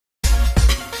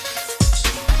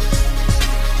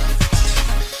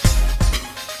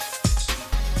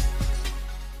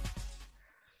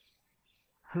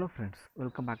Hello friends,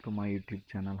 welcome back to my YouTube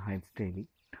channel Hyipsdaily.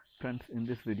 Friends, in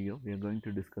this video we are going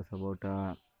to discuss about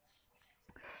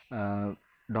uh,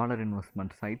 dollar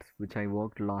investment sites which I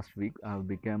worked last week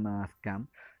became a scam.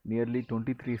 Nearly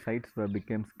 23 sites were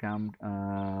became scammed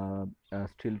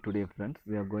still today. Friends,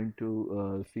 we are going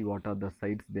to see what are the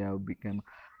sites they have become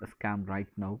a scam right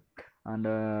now, and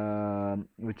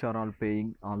which are all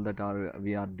paying. All that are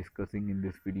we are discussing in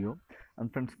this video.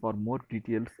 And friends, for more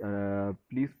details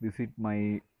please visit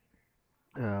my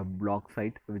blog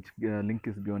site, which link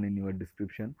is given in your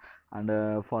description. And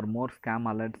for more scam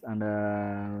alerts and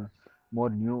more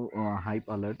new hype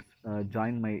alerts,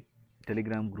 join my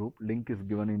telegram group. Link is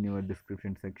given in your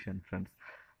description section.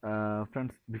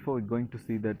 Friends, before going to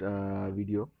see that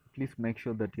video, please make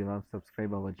sure that you have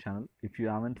subscribed our channel. If you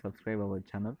haven't subscribed our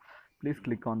channel, please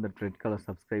click on the red color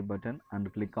subscribe button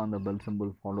and click on the bell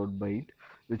symbol followed by it,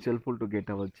 which is helpful to get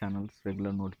our channel's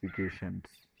regular notifications.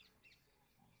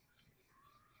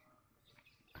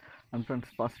 And friends,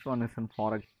 first one is in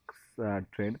forex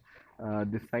trade.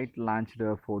 This site launched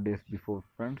 4 days before.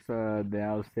 Friends, they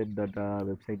have said that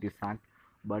website is hacked,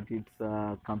 but it's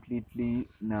completely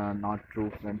not true.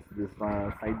 Friends, this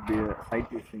site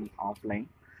is in offline,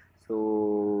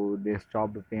 so they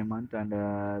stopped the payment, and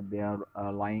they are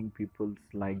lying people's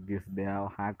like this. They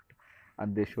have hacked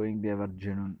and they're showing they were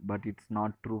genuine, but it's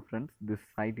not true. Friends, this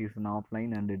site is in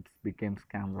offline and it's became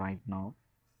scam right now.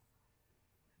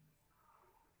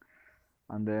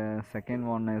 And the second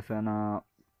one is an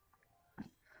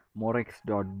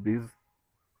morex.biz.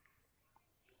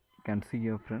 Can see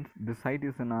here, friends, this site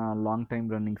is in a long time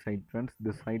running site. Friends,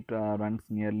 this site runs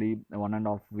nearly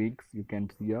 1.5 weeks, you can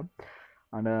see here.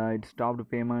 And it stopped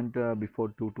payment before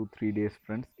 2 to 3 days.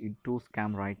 Friends, it too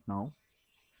scam right now.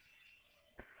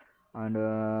 And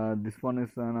this one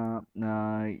is an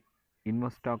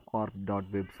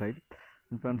investorcorp.website.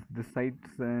 And friends, this site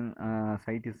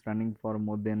is running for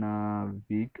more than a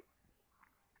week,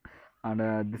 and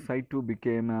this site too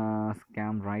became a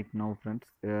scam right now. Friends,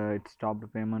 it stopped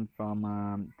payment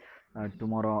from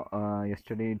tomorrow.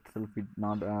 Yesterday itself it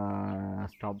not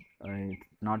stopped,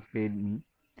 it's not paid me.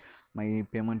 My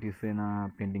payment is in a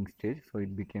pending stage, so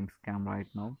it became scam right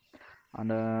now.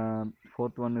 And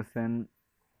fourth one is an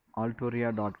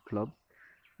altoria.club.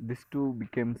 This too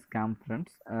became scam.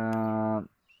 Friends,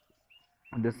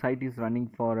 the site is running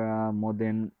for more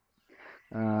than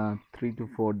 3 to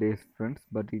 4 days. Friends,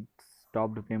 but it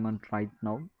stopped payment right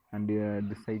now, and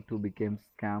the site too became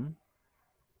scam.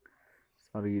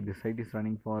 Sorry, the site is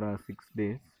running for 6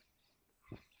 days.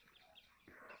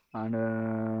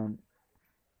 And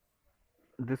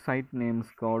this site name is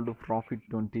called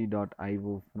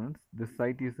profit20.io. Friends, this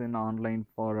site is in online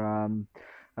for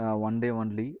one day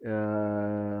only,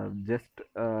 just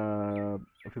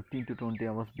 15 to 20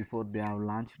 hours before they have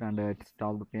launched, and it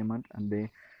stopped payment, and they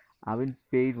haven't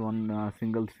paid one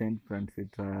single cent. Friends,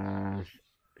 it's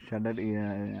shut down,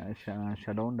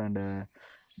 and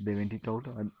they went it out.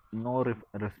 No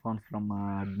response from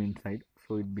admin side,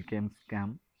 so it became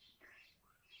scam.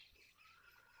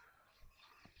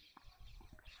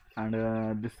 And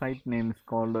this site name is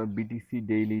called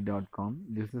btcdaily.com.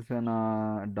 This is an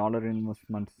dollar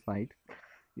investment site.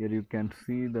 Here you can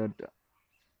see that.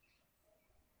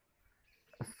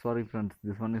 Sorry friends,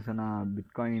 this one is an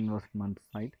bitcoin investment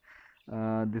site.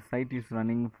 This site is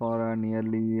running for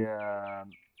nearly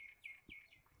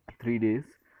 3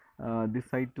 days. This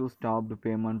site too stopped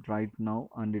payment right now,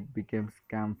 and it became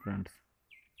scam. Friends,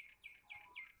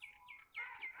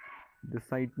 this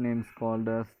site name is called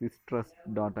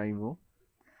swisstrust.io.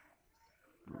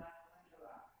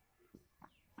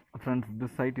 Friends,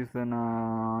 this site is an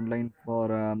online for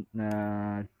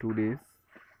 2 days,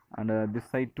 and this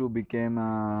site too became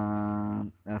a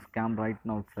scam right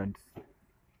now. Friends,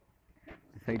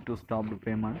 the site too stopped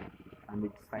payment, and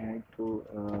its site too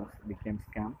became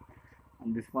scam.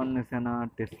 And this one is an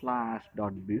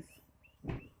teslaash.biz.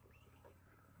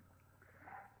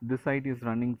 This site is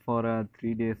running for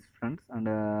 3 days. Friends, and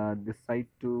this site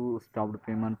too stopped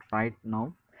payment right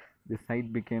now. The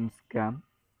site became scam.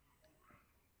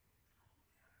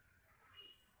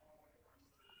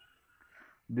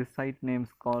 This site name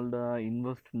is called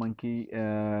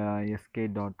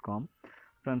investmonkeysk.com.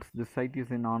 Friends, this site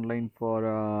is in online for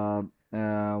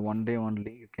one day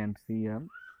only, you can see here.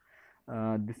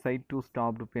 This site too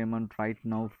stopped payment right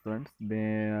now. Friends,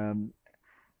 they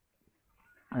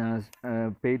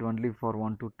paid only for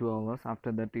 1 to 2 hours.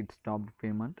 After that it stopped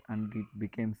payment, and it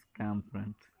became scam.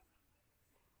 Friends,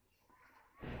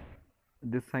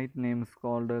 this site name is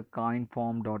called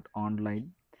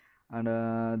coinform.online. And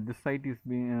this site is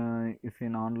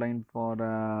in online for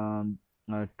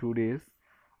 2 days.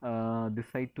 This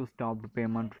site to stop the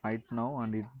payment right now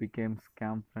and it became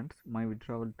scam, friends. My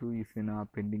withdrawal too is in a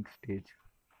pending stage.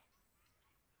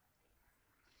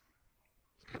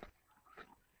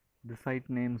 The site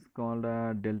name is called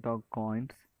Delta Coins.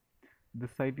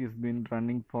 This site has been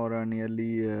running for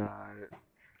nearly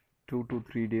 2 to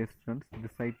 3 days, friends. The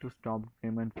site to stop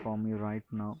payment for me right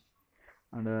now,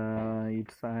 and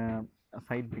it's a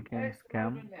site became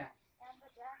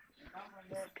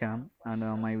scam, and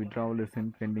my withdrawal is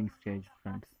in pending stage,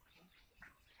 friends.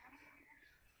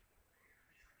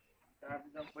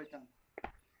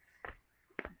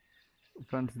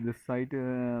 Friends, this site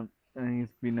has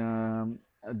been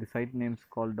the site name is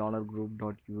called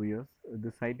dollargroup.us.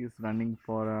 The site is running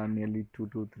for nearly 2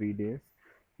 to 3 days.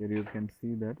 Here you can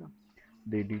see that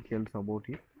the details about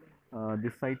it.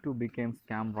 This site too became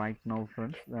scam right now,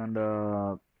 friends, and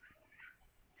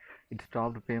it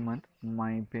stopped payment.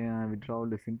 My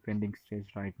withdrawal is in pending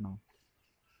stage right now.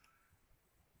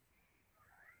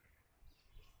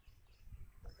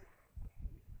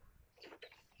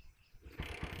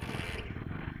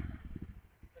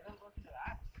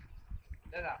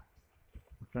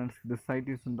 Friends, this site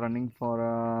is running for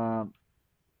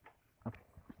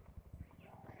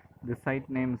the site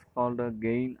name is called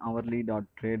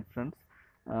gainhourly.trade, friends.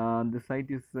 The site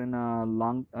is in a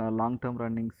long-term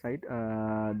running site.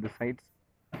 The site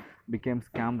became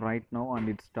scam right now and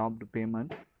it stopped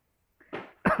payment.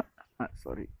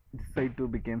 Sorry, this site too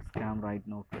became scam right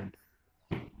now, friends.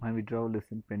 My withdrawal is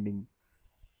in pending.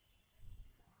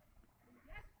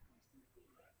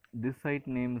 This site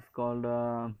name is called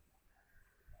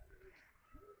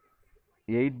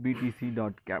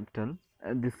 8btc.capital.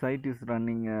 This site is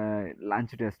running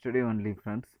launched yesterday only,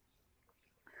 friends.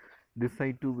 This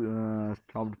site too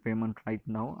stopped payment right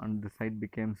now and the site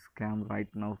became scam right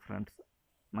now, friends.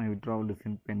 My withdrawal is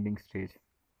in pending stage.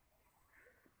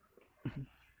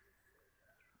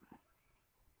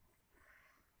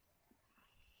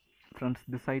 Friends,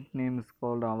 the site name is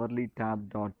called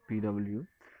hourlytab.pw.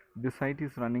 This site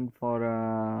is running for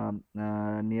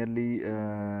nearly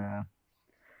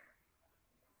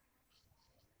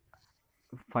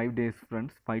 5 days,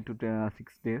 friends. 5 to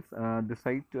 6 days. The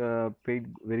site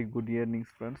paid very good earnings,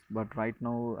 friends, but right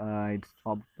now it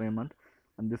stopped payment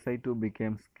and the site too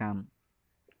became scam.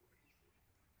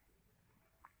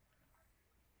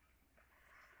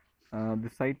 The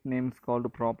site name is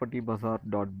called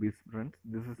propertybazaar.biz, friends.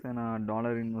 This is an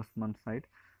dollar investment site.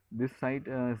 This site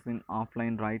is in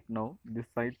offline right now. This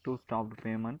site too stopped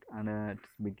payment and it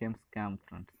became scam,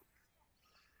 friends.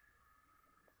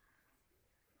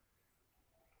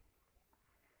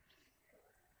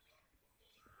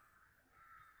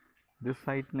 This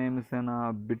site name is an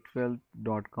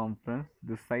bitwealth.com, friends.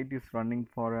 This site is running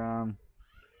for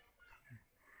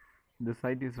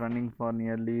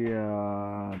nearly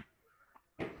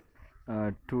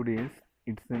 2 days.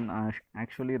 It's in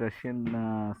actually Russian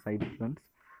site, friends.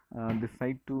 The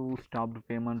site too stopped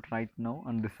payment right now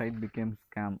and the site became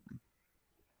scam.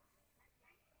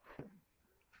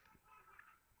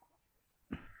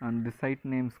 And the site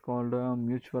name is called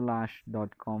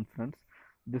mutualash.com, friends.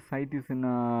 The site is in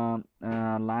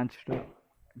launched 2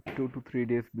 to 3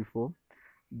 days before.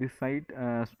 This site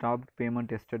stopped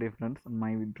payment yesterday, friends.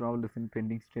 My withdrawal is in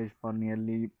pending stage for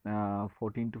nearly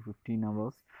 14 to 15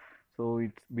 hours. So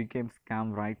it became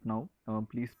scam right now.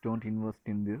 Please don't invest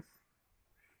in this.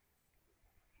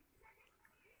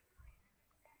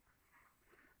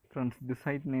 Friends, the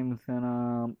site name is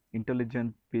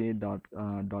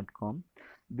intelligentpay.com.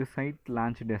 This site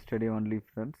launched yesterday only,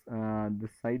 friends. The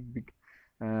site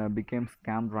became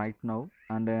scam right now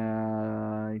and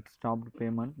it stopped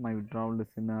payment. My withdrawal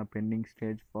is in a pending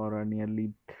stage for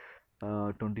nearly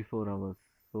 24 hours.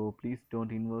 So please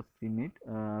don't invest in it.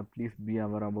 Please be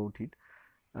aware about it.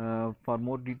 For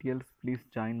more details, please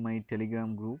join my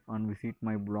Telegram group and visit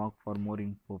my blog for more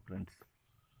info, friends.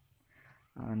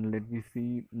 And let me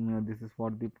see, this is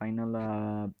what the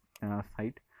final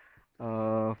site.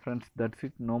 Friends, that's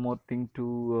it. No more thing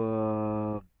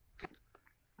to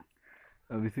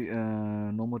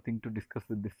no more thing to discuss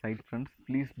with this site, friends.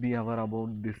 Please be aware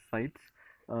about these sites.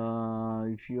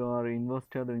 If you are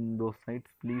invested in those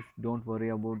sites, please don't worry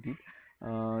about it.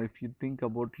 If you think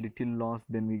about little loss,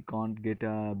 then we can't get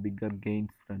a bigger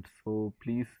gains, friends. So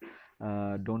please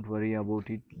don't worry about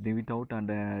it. Leave it out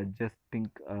and just think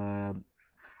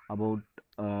about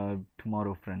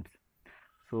tomorrow, friends.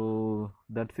 So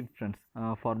that's it, friends.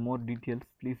 For more details,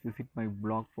 please visit my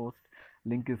blog post.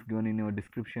 Link is given in your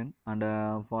description. And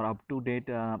for up to date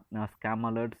scam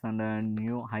alerts and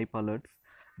new hype alerts,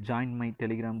 join my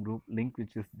Telegram group link,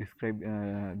 which is described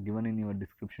given in your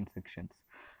description sections.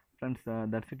 Friends,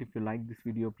 that's it. If you like this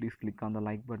video, please click on the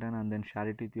like button and then share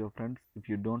it with your friends. If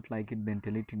you don't like it, then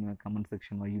tell it in your comment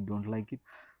section why you don't like it,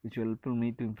 which will help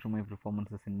me to improve my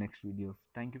performances in next videos.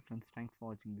 Thank you friends. Thanks for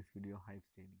watching this video, Hypes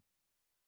Daily.